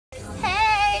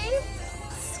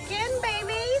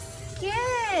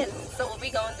So what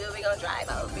we gonna do, we gonna drive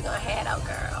out. We gonna head out,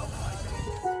 girl.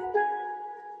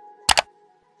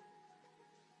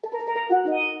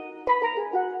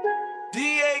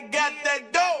 DA got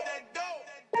that dope.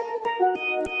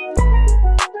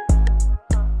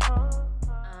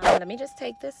 Let me just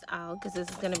take this out because this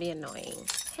is gonna be annoying.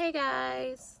 Hey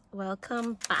guys,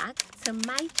 welcome back to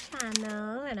my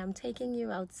channel, and I'm taking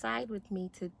you outside with me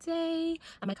today.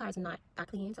 And my car is not that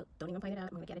clean, so don't even point it out.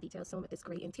 I'm gonna get a detail soon with this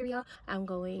great interior. I'm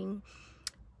going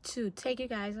to take you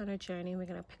guys on a journey. We're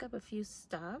gonna pick up a few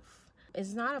stuff.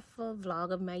 It's not a full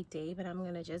vlog of my day, but I'm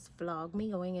gonna just vlog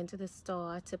me going into the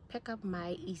store to pick up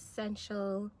my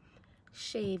essential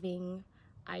shaving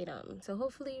item. So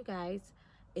hopefully you guys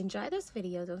enjoy this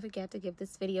video. Don't forget to give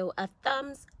this video a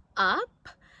thumbs up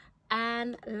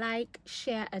and like,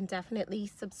 share, and definitely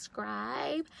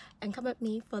subscribe and come with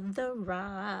me for the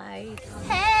ride.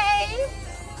 Hey,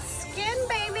 skin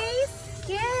baby,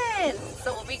 skin.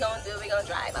 So what we gonna do, we gonna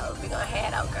drive out. We gonna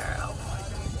head out, girl.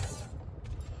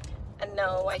 And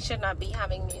no, I should not be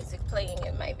having music playing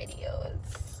in my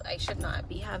videos. I should not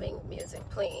be having music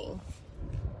playing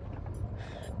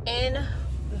in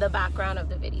the background of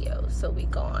the video. So we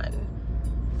gone.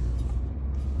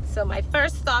 So my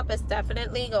first stop is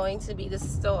definitely going to be the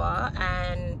store,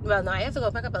 and well, no, I have to go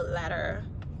pick up a letter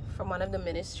from one of the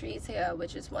ministries here,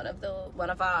 which is one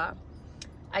of our,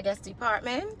 I guess,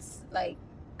 departments, like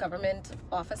government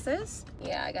offices.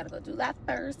 Yeah, I gotta go do that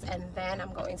first, and then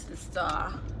I'm going to the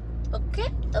store.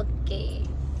 Okay.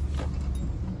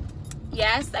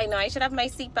 Yes, I know I should have my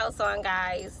seatbelts on,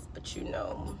 guys, but you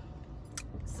know,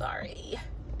 sorry.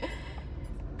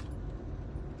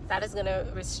 That is gonna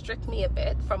restrict me a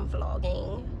bit from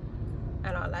vlogging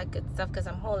and all that good stuff because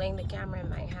I'm holding the camera in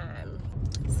my hand.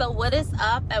 So what is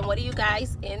up and what are you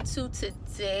guys into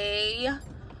today?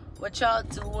 What y'all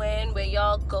doing? Where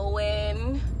y'all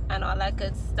going? And all that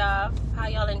good stuff. How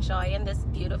y'all enjoying this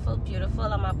beautiful, beautiful?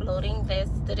 I'm uploading this.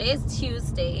 Today is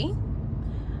Tuesday.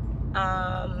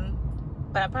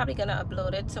 But I'm probably gonna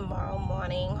upload it tomorrow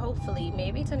morning, hopefully,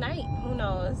 maybe tonight, who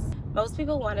knows. Most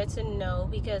people wanted to know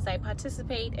because I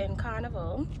participate in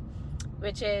Carnival,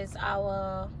 which is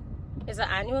an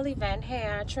annual event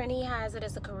here. Trini has it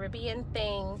as a Caribbean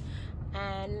thing,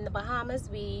 and in the Bahamas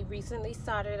we recently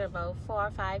started about 4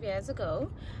 or 5 years ago,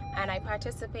 and I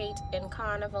participate in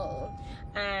Carnival.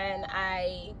 And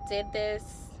I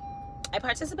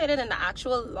participated in the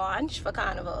actual launch for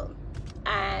Carnival,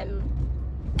 and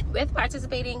with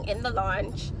participating in the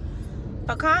launch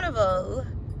for Carnival,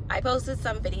 I posted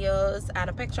some videos and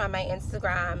a picture on my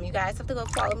Instagram. You guys have to go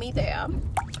follow me there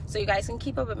so you guys can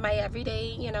keep up with my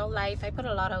everyday, you know, life. I put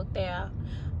a lot out there.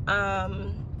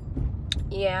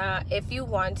 Yeah, if you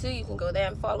want to, you can go there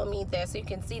and follow me there so you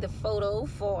can see the photo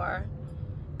for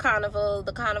Carnival,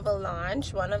 the Carnival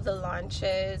launch, one of the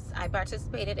launches I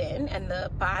participated in. And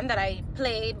the band that I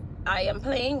am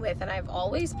playing with, and I've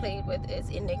always played with, is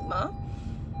Enigma.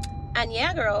 And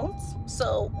yeah, girls,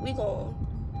 so we gonna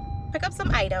pick up some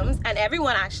items, and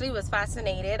everyone actually was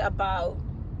fascinated about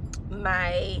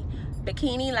my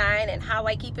bikini line and how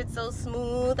I keep it so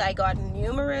smooth. I got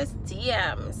numerous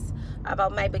DMs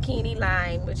about my bikini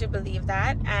line, would you believe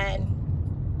that? And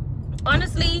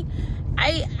honestly,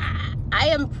 I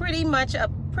am pretty much a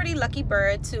pretty lucky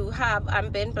bird to have,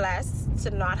 I've been blessed to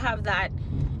not have that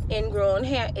ingrown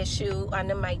hair issue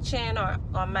under my chin or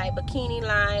on my bikini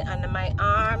line, under my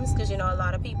arms, because you know a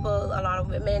lot of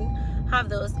women have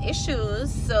those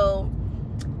issues. So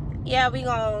yeah, we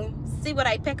gonna see what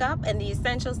I pick up and the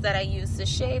essentials that I use to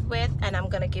shave with, and I'm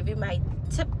gonna give you my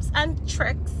tips and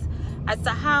tricks as to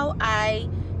how I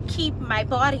keep my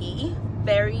body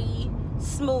very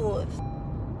smooth.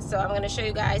 So I'm gonna show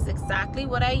you guys exactly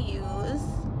what I use.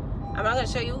 I'm not going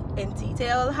to show you in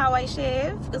detail how I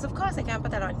shave because of course I can't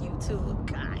put that on YouTube,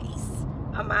 guys.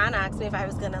 A man asked me if I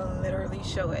was going to literally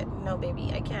show it. No,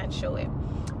 baby, I can't show it.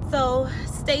 So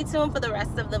stay tuned for the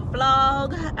rest of the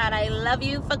vlog, and I love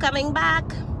you for coming back.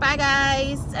 Bye,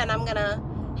 guys. And I'm going to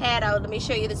head out. Let me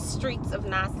show you the streets of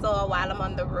Nassau while I'm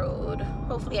on the road.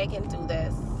 Hopefully I can do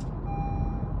this.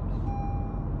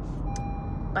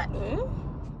 Button.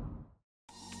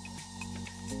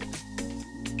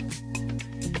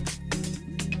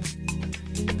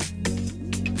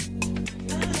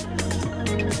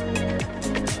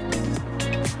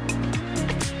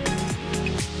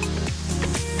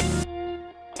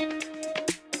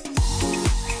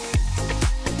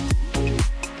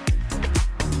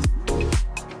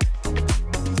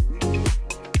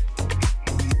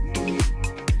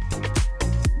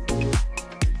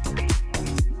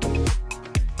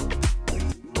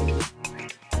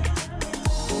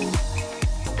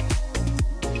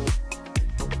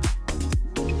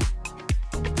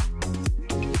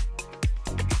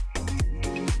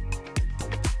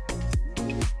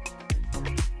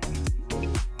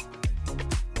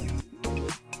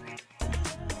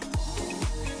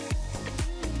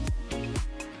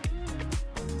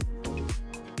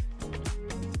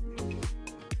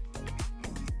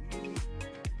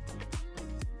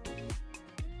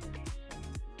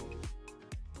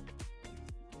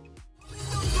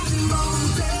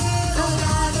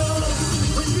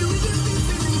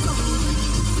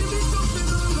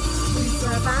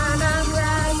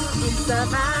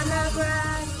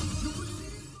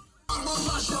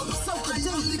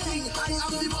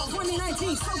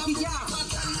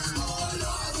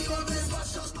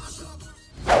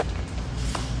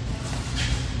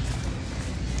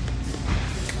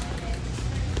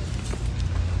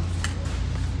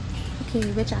 Okay,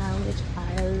 which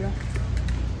aisle?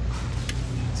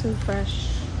 Toothbrush.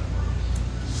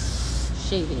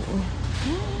 Shaving.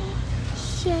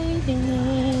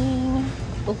 Shaving.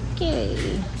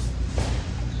 Okay.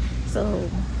 So,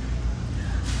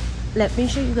 let me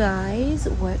show you guys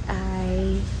what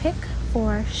I pick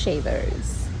for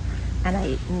shavers. And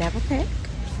I never pick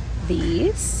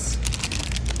these.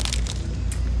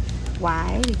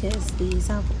 Why? Because these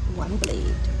have one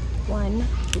blade. One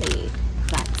blade.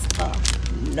 That's a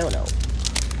no-no.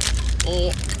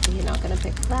 You're not gonna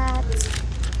pick that.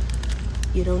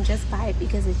 You don't just buy it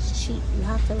because it's cheap. You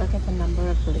have to look at the number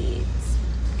of blades.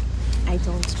 I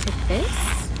don't pick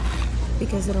this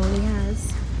because it only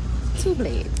has 2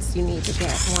 blades. You need to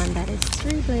get one that is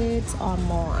 3 blades or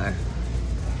more.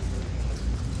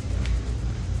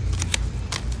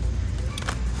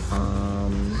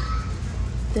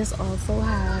 This also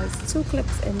has 2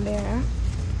 clips in there,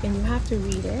 and you have to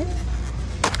read it.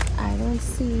 I don't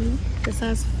see. This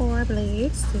has 4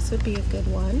 blades. This would be a good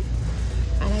one.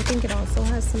 And I think it also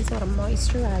has some sort of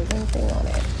moisturizing thing on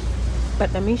it.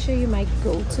 But let me show you my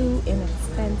go-to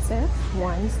inexpensive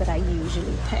ones that I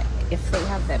usually pick, if they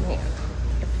have them here.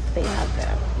 If they have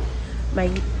them. My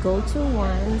go-to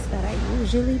ones that I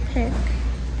usually pick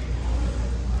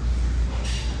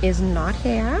is not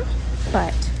here,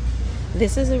 but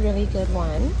this is a really good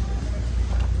one.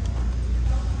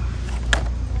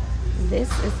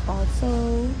 This is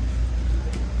also,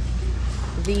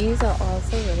 these are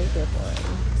also really good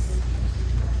ones.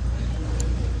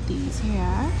 These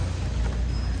here.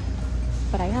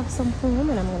 But I have some home,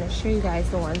 and I'm going to show you guys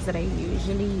the ones that I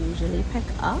usually pick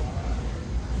up.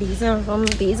 These are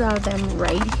them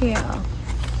right here.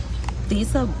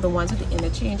 These are the ones with the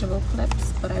interchangeable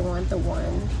clips, but I want the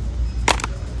one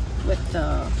with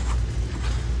the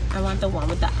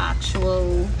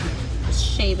actual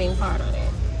shaving part on it.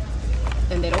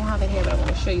 And they don't have it here, but I'm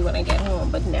going to show you when I get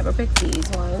home. But never pick these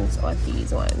ones or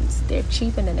these ones. They're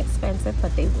cheap and inexpensive,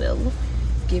 but they will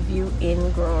give you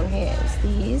ingrown hairs.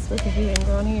 These will give you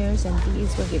ingrown hairs, and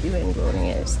these will give you ingrown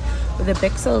hairs. With the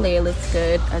Big SOLEIL, it's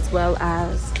good, as well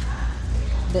as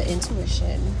the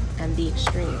Intuition and the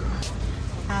Extreme.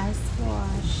 As for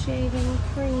shaving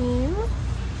cream,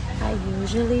 I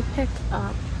usually pick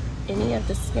up any of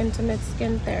the Skintimate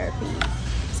Skin Therapy.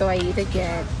 So I either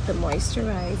get the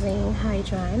moisturizing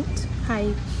hydratant.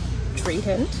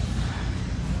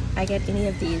 I get any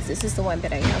of these. This is the one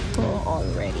that I have home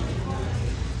already.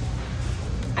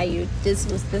 This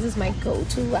is my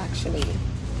go-to actually.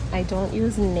 I don't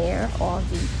use Nair or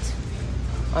VEET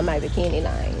on my bikini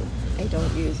line. I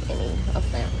don't use any of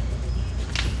them.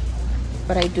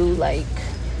 But I do like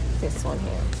this one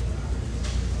here.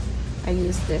 I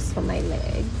use this for my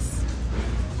legs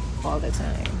all the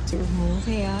time to remove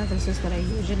hair. This is what I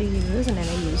usually use, and then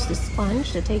I use the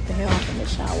sponge to take the hair off in the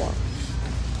shower.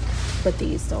 But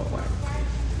these don't work.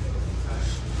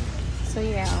 So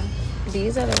yeah,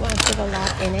 these are the ones with a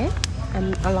lot in it,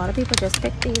 and a lot of people just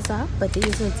pick these up, but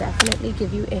these will definitely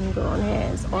give you ingrown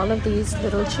hairs. All of these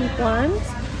little cheap ones,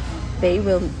 they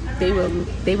will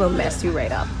mess you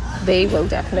right up. They will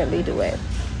definitely do it.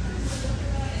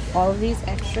 All of these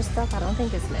extra stuff, I don't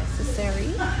think is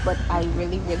necessary, but I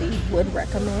really would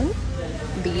recommend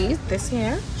this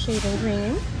here, shaving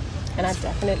cream, and I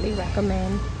definitely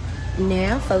recommend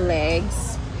Nair for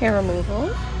legs hair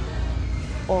removal,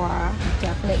 or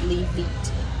definitely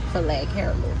VEET for leg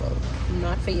hair removal,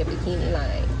 not for your bikini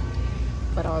line.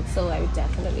 But also I would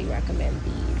definitely recommend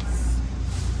these.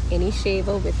 Any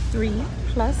shaver with 3+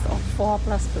 or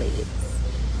 4+ blades.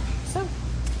 So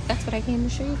that's what I came to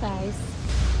show you guys.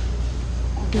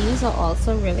 These are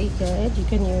also really good. You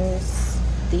can use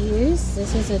these.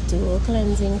 This is a dual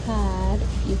cleansing pad.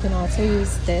 You can also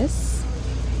use this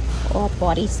or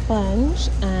body sponge,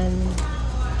 and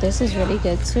this is really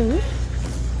good too.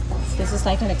 This is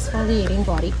like an exfoliating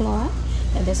body cloth,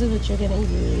 and this is what you're going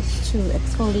to use to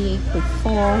exfoliate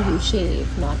before you shave,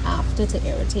 not after, to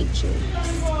irritate you.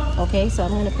 Okay, so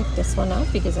I'm going to pick this one up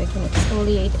because I can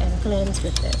exfoliate and cleanse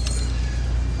with this.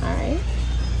 Alright,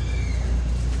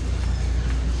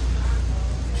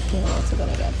 I'm also going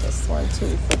to get this one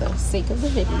too for the sake of the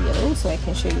video, so I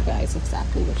can show you guys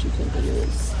exactly what you can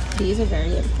use. These are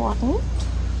very important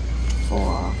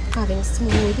for having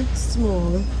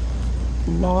smooth,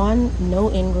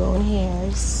 no ingrown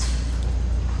hairs,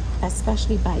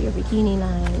 especially by your bikini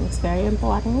line. It's very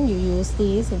important you use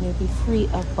these, and you'll be free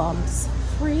of bumps.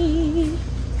 Free.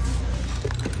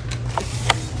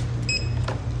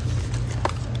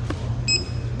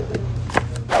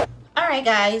 Alright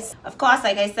guys, of course,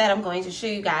 like I said, I'm going to show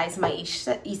you guys my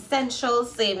essential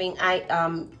saving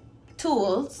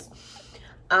tools.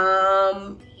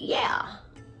 Yeah,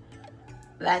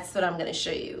 that's what I'm gonna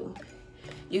show you.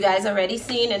 You guys already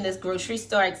seen in this grocery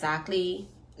store, exactly,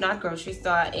 not grocery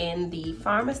store, in the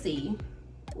pharmacy,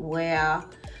 where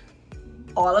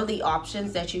all of the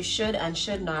options that you should and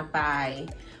should not buy.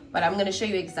 But I'm gonna show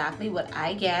you exactly what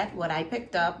I get, what I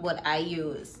picked up, what I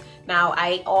use. Now,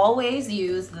 I always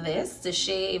use this to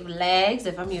shave legs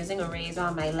if I'm using a razor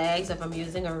on my legs, if I'm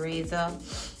using a razor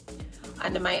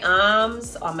under my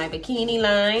arms or my bikini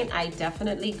line. I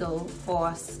definitely go for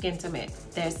Skintimate.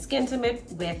 There's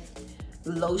Skintimate with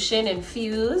lotion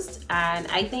infused, and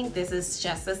I think this is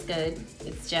just as good.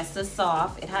 It's just as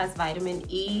soft. It has vitamin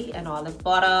E and olive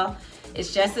butter.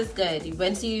 It's just as good.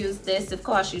 Once you use this, of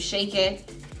course, you shake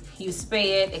it, you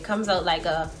spray it. It comes out like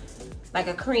a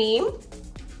cream.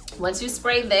 Once you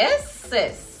spray this,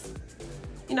 sis,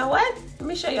 you know what? Let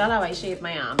me show you all how I shave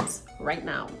my arms right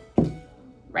now.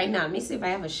 Right now, let me see if I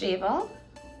have a shaver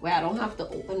where I don't have to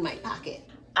open my pocket.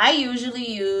 I usually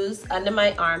use under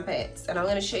my armpits, and I'm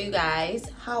gonna show you guys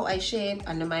how I shave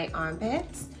under my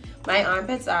armpits. My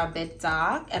armpits are a bit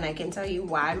dark, and I can tell you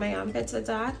why my armpits are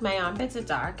dark. My armpits are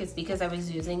dark is because I was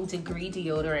using Degree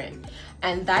deodorant,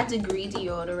 and that Degree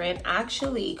deodorant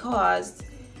actually caused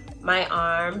my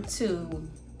arm to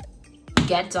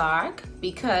get dark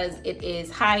because it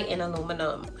is high in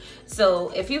aluminum. So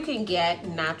if you can get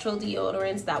natural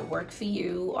deodorants that work for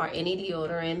you, or any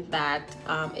deodorant that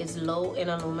is low in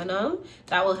aluminum,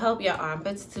 that will help your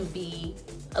armpits to be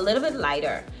a little bit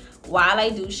lighter. While I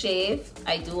do shave,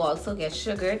 I do also get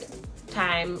sugared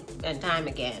time and time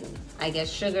again. I get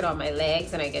sugared on my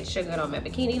legs, and I get sugared on my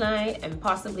bikini line, and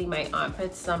possibly my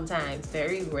armpits sometimes.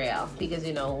 Very rare, because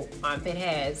you know, armpit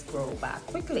hairs grow back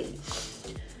quickly.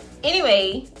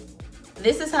 Anyway,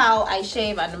 this is how I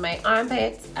shave under my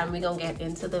armpits, and we're gonna get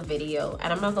into the video.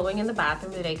 And I'm not going in the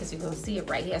bathroom today because you're gonna see it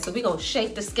right here. So we're gonna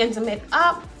shake the Skintimate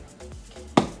up,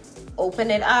 open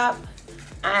it up,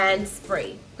 and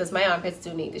spray, because my armpits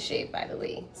do need to shave, by the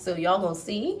way. So y'all gonna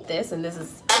see this, and this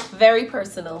is very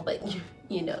personal, but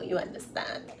you know, you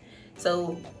understand.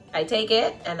 So I take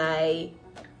it and I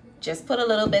just put a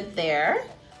little bit there,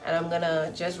 and I'm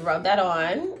gonna just rub that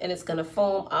on, and it's gonna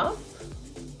foam up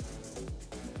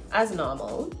as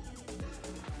normal.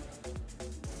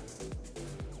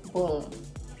 Boom.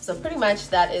 So pretty much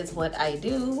that is what I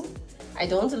do. I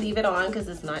don't leave it on because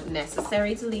it's not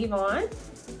necessary to leave on.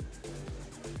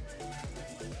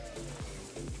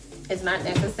 It's not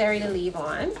necessary to leave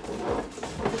on.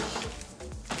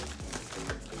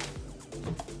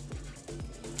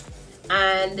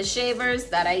 And the shavers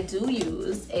that I do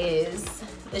use is,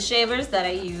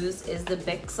 the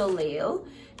Bic SOLEIL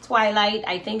Twilight.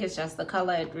 I think it's just the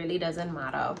color. It really doesn't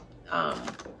matter.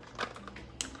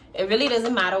 It really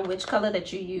doesn't matter which color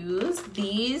that you use.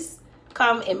 These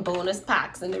come in bonus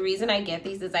packs, and the reason I get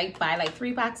these is I buy like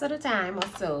 3 packs at a time or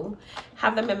so,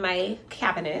 have them in my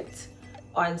cabinet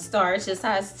or in storage. This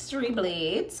has 3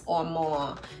 blades or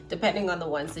more, depending on the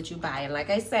ones that you buy. And like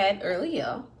I said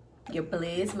earlier, your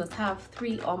blades must have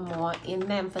 3 or more in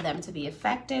them for them to be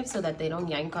effective, so that they don't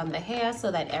yank on the hair,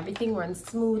 so that everything runs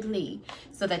smoothly,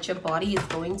 so that your body is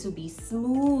going to be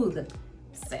smooth,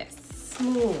 sis,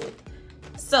 smooth.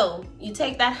 So you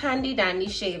take that handy dandy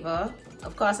shaver.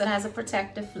 Of course, it has a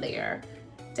protective layer.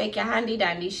 Take your handy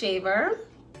dandy shaver.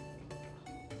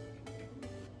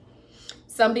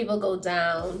 Some people go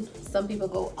down, some people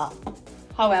go up.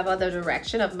 However, the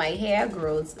direction of my hair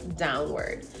grows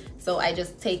downward. So I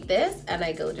just take this and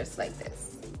I go just like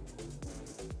this.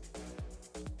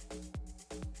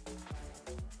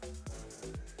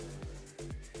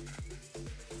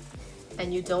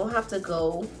 And you don't have to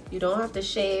go, you don't have to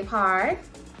shave hard.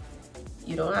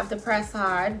 You don't have to press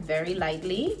hard, very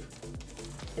lightly.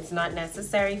 It's not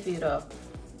necessary for you to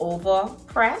over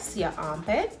press your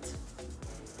armpit.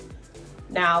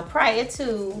 Now, prior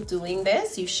to doing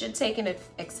this, you should take an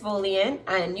exfoliant,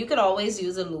 and you could always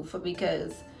use a loofah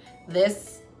because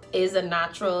this is a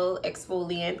natural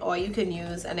exfoliant, or you can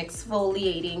use an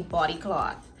exfoliating body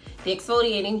cloth. The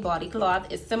exfoliating body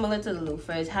cloth is similar to the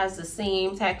loofah. It has the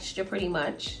same texture pretty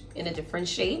much in a different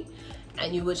shape,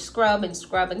 and you would scrub and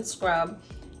scrub and scrub,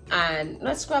 and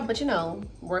not scrub, but you know,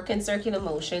 work in circular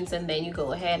motions, and then you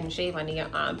go ahead and shave under your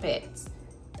armpits.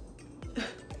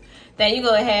 Then you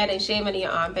go ahead and shave under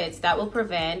your armpits. That will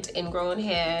prevent ingrown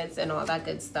hairs and all that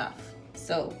good stuff.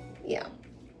 So yeah.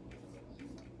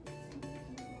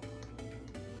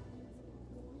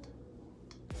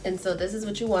 And so this is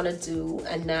what you want to do.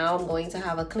 And now I'm going to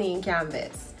have a clean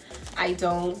canvas. I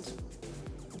don't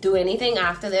do anything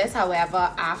after this.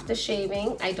 However, after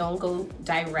shaving, I don't go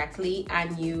directly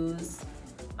and use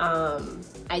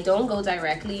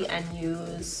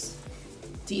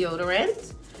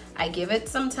deodorant. I give it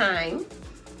some time.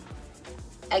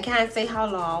 I can't say how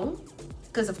long,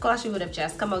 because of course you would have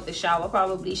just come out the shower,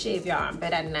 probably shave your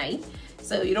armpit at night.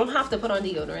 So you don't have to put on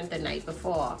deodorant the night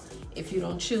before if you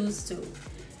don't choose to.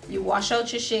 You wash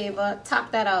out your shaver,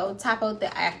 tap that out, tap out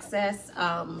the excess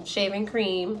shaving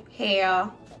cream, hair,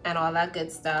 and all that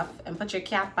good stuff, and put your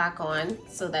cap back on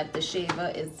so that the shaver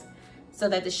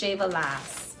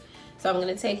lasts. So I'm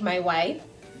gonna take my wipe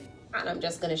and I'm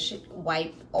just gonna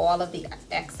wipe all of the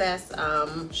excess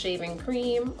shaving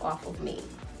cream off of me.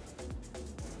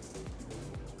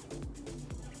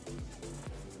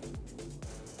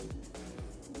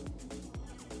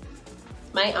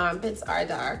 My armpits are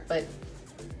dark, but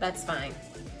that's fine.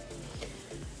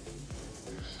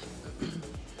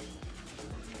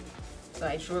 So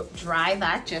I dry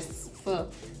that just for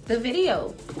the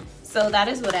video. So that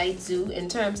is what I do in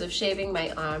terms of shaving my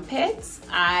armpits.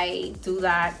 I do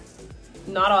that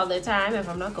not all the time. If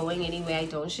I'm not going anywhere, I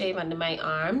don't shave under my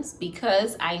arms,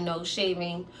 because I know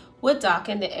shaving would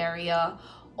darken the area,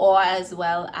 or as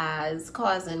well as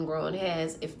cause ingrown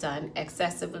hairs if done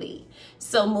excessively.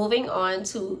 So moving on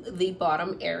to the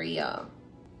bottom area,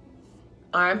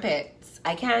 armpits.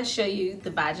 I can't show you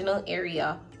the vaginal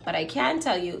area, but I can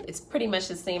tell you it's pretty much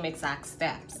the same exact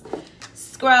steps.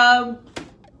 Scrub,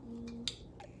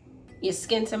 your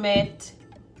skin to mitt,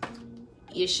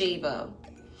 your shaver.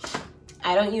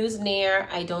 I don't use Nair,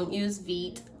 I don't use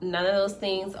VEET, none of those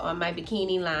things on my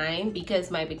bikini line,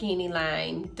 because my bikini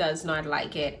line does not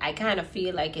like it. I kind of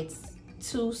feel like it's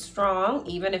too strong.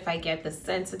 Even if I get the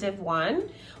sensitive one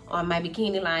on my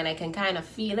bikini line, I can kind of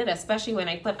feel it, especially when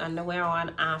I put underwear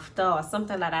on after or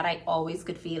something like that. I always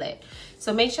could feel it.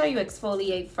 So make sure you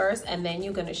exfoliate first, and then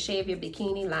you're gonna shave your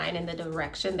bikini line in the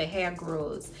direction the hair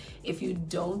grows. If you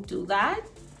don't do that,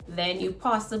 then you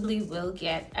possibly will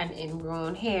get an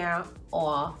ingrown hair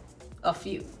or a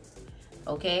few,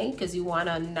 okay? Because you want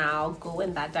to now go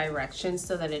in that direction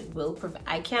so that it will prevent.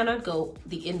 I cannot go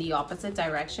in the opposite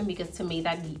direction, because to me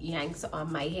that yanks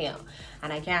on my hair,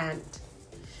 and I can't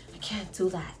do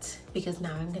that, because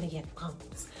now I'm gonna get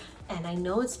bumps. And I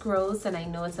know it's gross, and I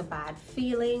know it's a bad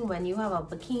feeling when you have a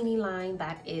bikini line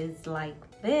that is like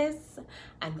this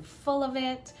and full of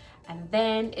it. And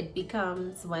then it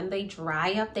becomes, when they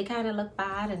dry up, they kind of look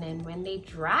bad. And then when they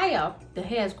dry up, the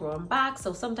hair's growing back.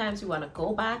 So sometimes you want to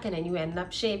go back, and then you end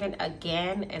up shaving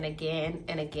again and again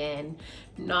and again,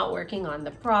 not working on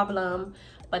the problem.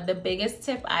 But the biggest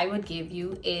tip I would give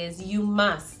you is you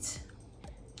must,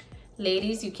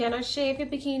 ladies, you cannot shave your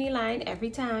bikini line every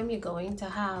time you're going to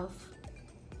have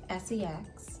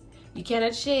sex. You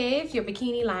cannot shave your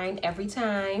bikini line every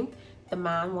time the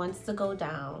man wants to go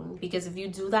down, because if you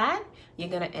do that, you're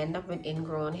gonna end up with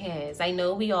ingrown hairs. I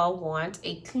know we all want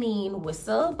a clean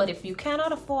whistle, but if you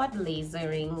cannot afford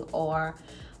lasering or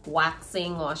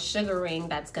waxing or sugaring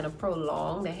that's gonna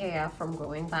prolong the hair from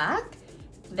growing back,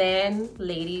 then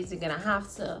ladies, you're gonna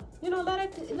have to, you know,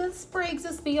 let the sprigs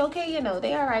just be okay. You know,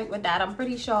 they all right with that. I'm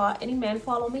pretty sure any men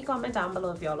follow me, comment down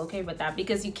below if y'all okay with that,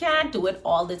 because you can't do it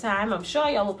all the time. I'm sure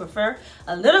y'all will prefer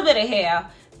a little bit of hair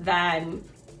than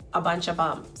a bunch of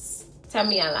bumps. Tell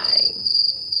me a lie.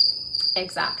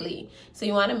 Exactly. So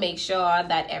you want to make sure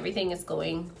that everything is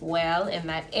going well in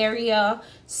that area.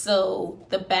 So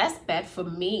the best bet for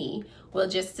me will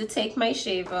just to take my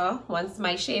shaver, once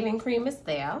my shaving cream is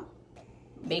there,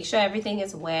 make sure everything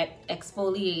is wet,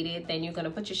 exfoliated, then you're going to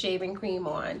put your shaving cream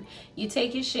on. You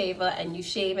take your shaver and you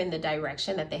shave in the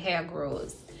direction that the hair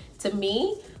grows. To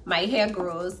me, my hair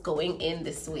grows going in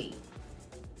this way,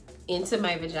 into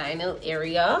my vaginal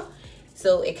area.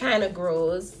 So it kind of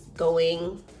grows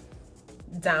going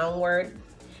downward.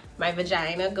 My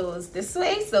vagina goes this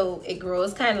way, so it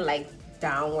grows kind of like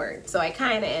downward. So I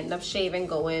kind of end up shaving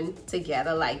going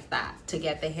together like that to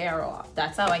get the hair off.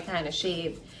 That's how I kind of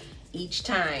shave each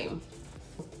time.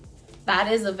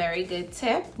 That is a very good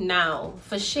tip. Now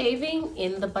for shaving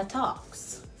in the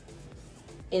buttocks,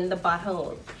 in the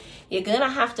butthole, you're gonna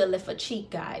have to lift a cheek,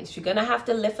 guys. You're gonna have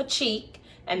to lift a cheek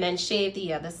and then shave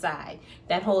the other side.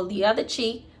 Then hold the other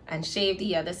cheek and shave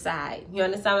the other side. You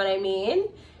understand what I mean?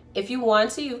 If you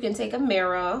want to, you can take a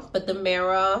mirror, but the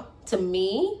mirror, to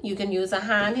me, you can use a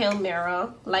handheld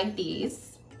mirror like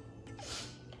these.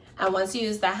 And once you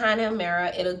use the handheld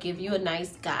mirror, it'll give you a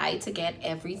nice guide to get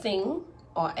everything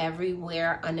or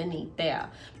everywhere underneath there.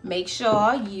 Make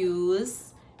sure you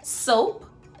use soap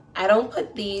I don't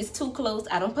put these too close.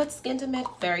 I don't put Skin to Mint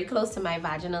very close to my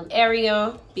vaginal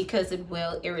area because it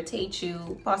will irritate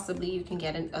you. Possibly you can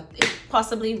get it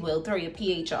possibly will throw your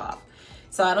pH off.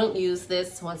 So I don't use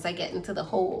this once I get into the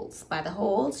holes. By the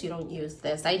holes, you don't use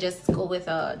this. I just go with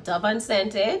a Dove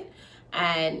Unscented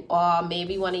or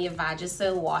maybe one of your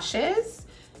Vagisil washes,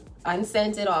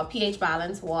 unscented or pH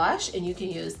balance wash, and you can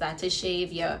use that to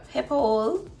shave your hip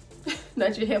hole.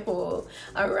 Not your hip hole,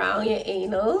 around your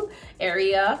anal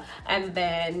area, and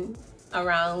then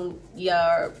around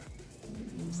your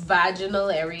vaginal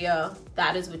area.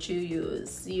 That is what you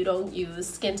use. You don't use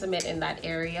Skin to Mint in that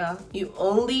area. You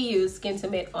only use Skin to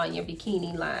Mint on your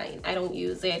bikini line. I don't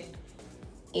use it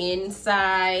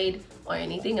inside or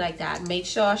anything like that. Make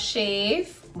sure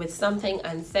shave with something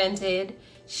unscented,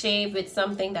 shave with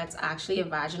something that's actually a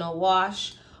vaginal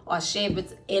wash, or shave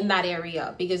it in that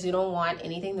area because you don't want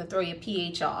anything to throw your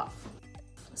pH off.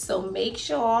 So make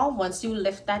sure once you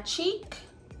lift that cheek,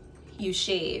 you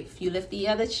shave. You lift the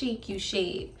other cheek, you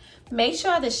shave. Make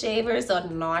sure the shavers are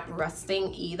not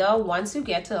rusting either. Once you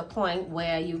get to a point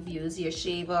where you've used your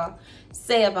shaver,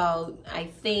 say about, I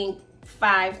think,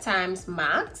 5 times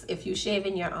max, if you shave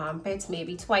in your armpits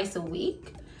maybe twice a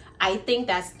week, I think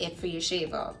that's it for your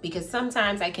shaver, because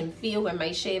sometimes I can feel when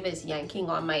my shaver is yanking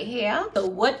on my hair. So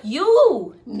what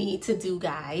you need to do,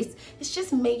 guys, is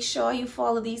just make sure you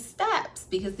follow these steps,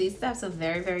 because these steps are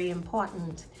very, very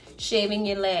important. Shaving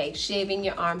your leg, shaving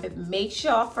your armpit. Make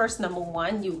sure first, number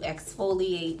one, you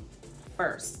exfoliate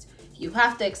first. You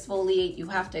have to exfoliate, you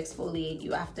have to exfoliate,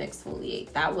 you have to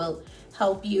exfoliate. That will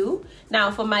help you. Now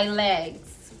for my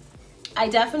legs, I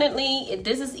definitely,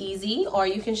 this is easy, or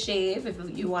you can shave if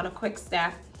you want a quick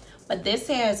step. But this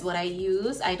here is what I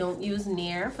use. I don't use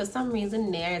Nair. For some reason,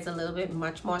 Nair is a little bit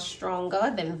much more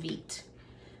stronger than VEET.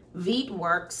 VEET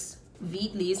works.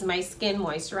 VEET leaves my skin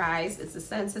moisturized. It's a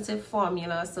sensitive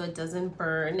formula, so it doesn't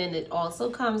burn. And it also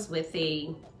comes with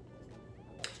a,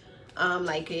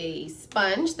 like a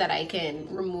sponge that I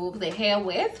can remove the hair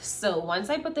with. So once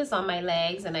I put this on my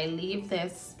legs and I leave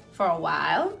this for a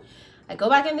while, I go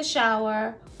back in the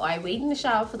shower, or I wait in the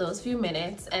shower for those few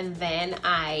minutes, and then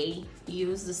I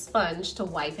use the sponge to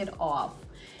wipe it off.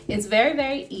 It's very,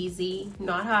 very easy,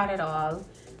 not hard at all.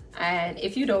 And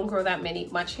if you don't grow that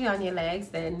much hair on your legs,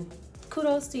 then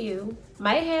kudos to you.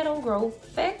 My hair don't grow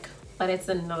thick, but it's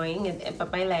annoying,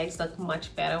 but my legs look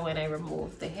much better when I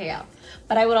remove the hair.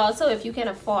 But I would also, if you can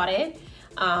afford it,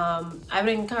 I would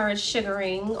encourage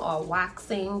sugaring or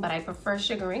waxing, but I prefer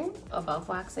sugaring above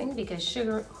waxing because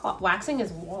waxing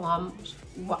is warm,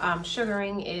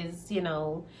 sugaring is, you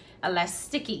know, less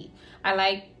sticky. I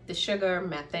like the sugar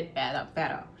method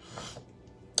better.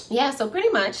 Yeah, so pretty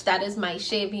much that is my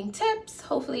shaving tips.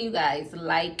 Hopefully you guys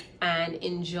like and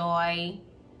enjoy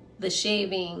the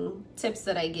shaving tips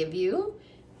that I give you.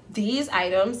 These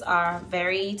items are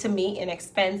very, to me,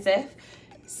 inexpensive.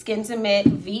 Skin to Mint,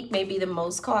 VEET may be the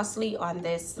most costly on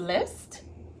this list.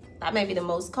 That may be the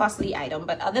most costly item,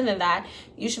 but other than that,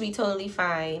 you should be totally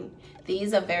fine.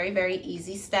 These are very, very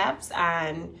easy steps,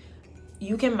 and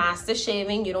you can master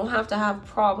shaving. You don't have to have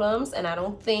problems, and I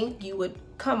don't think you would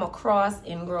come across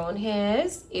ingrown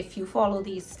hairs if you follow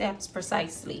these steps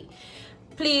precisely.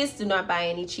 Please do not buy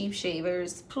any cheap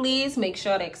shavers. Please make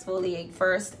sure to exfoliate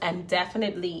first, and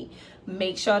definitely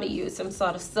make sure to use some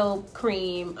sort of soap,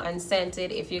 cream,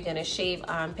 unscented if you're gonna shave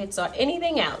armpits or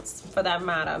anything else for that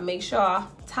matter. Make sure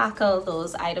tackle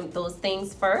those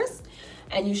things first,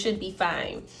 and you should be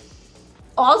fine.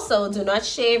 Also, do not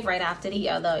shave right after the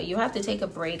other. You have to take a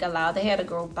break, allow the hair to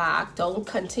grow back. Don't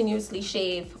continuously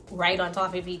shave right on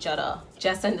top of each other.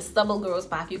 Just when the stubble grows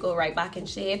back, you go right back and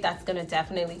shave. That's gonna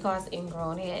definitely cause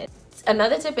ingrown hair.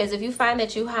 Another tip is if you find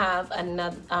that you have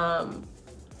another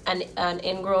an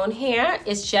ingrown hair,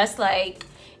 it's just like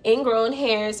ingrown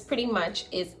hairs pretty much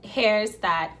is hairs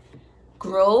that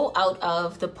grow out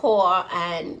of the pore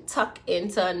and tuck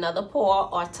into another pore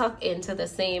or tuck into the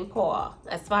same pore,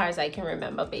 as far as I can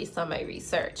remember based on my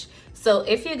research. So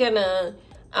if you're gonna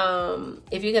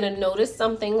notice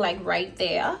something like right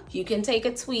there, you can take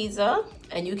a tweezer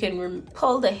and you can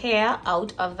pull the hair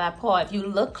out of that pore. If you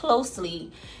look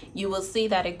closely, you will see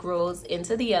that it grows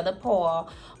into the other pore,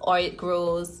 or it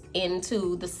grows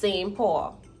into the same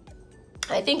pore.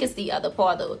 I think it's the other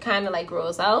pore though. It kind of like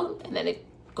grows out and then it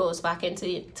goes back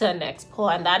into the next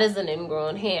pore, and that is an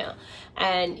ingrown hair.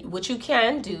 And what you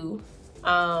can do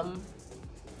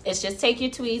is just take your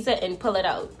tweezer and pull it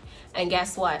out, and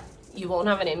guess what? You won't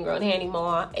have an ingrown hair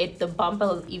anymore. The bump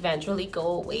will eventually go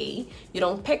away. You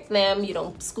don't pick them, you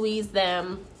don't squeeze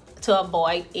them. to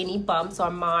avoid any bumps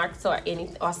or marks or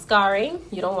scarring.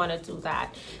 You don't want to do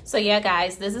that. So yeah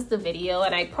guys, this is the video,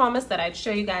 and I promised that I'd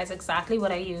show you guys exactly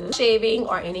what I use, shaving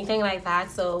or anything like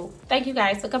that. So thank you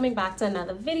guys for coming back to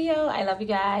another video. I love you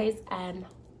guys, and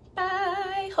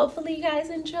bye. Hopefully you guys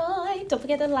enjoyed. Don't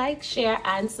forget to like, share,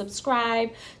 and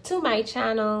subscribe to my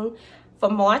channel for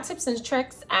more tips and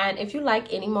tricks. And if you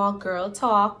like any more girl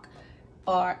talk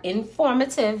or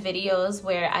informative videos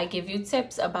where I give you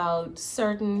tips about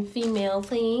certain female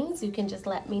things, you can just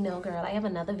let me know, girl. I have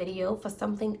another video for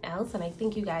something else, and I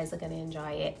think you guys are gonna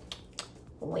enjoy it.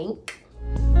 Wink.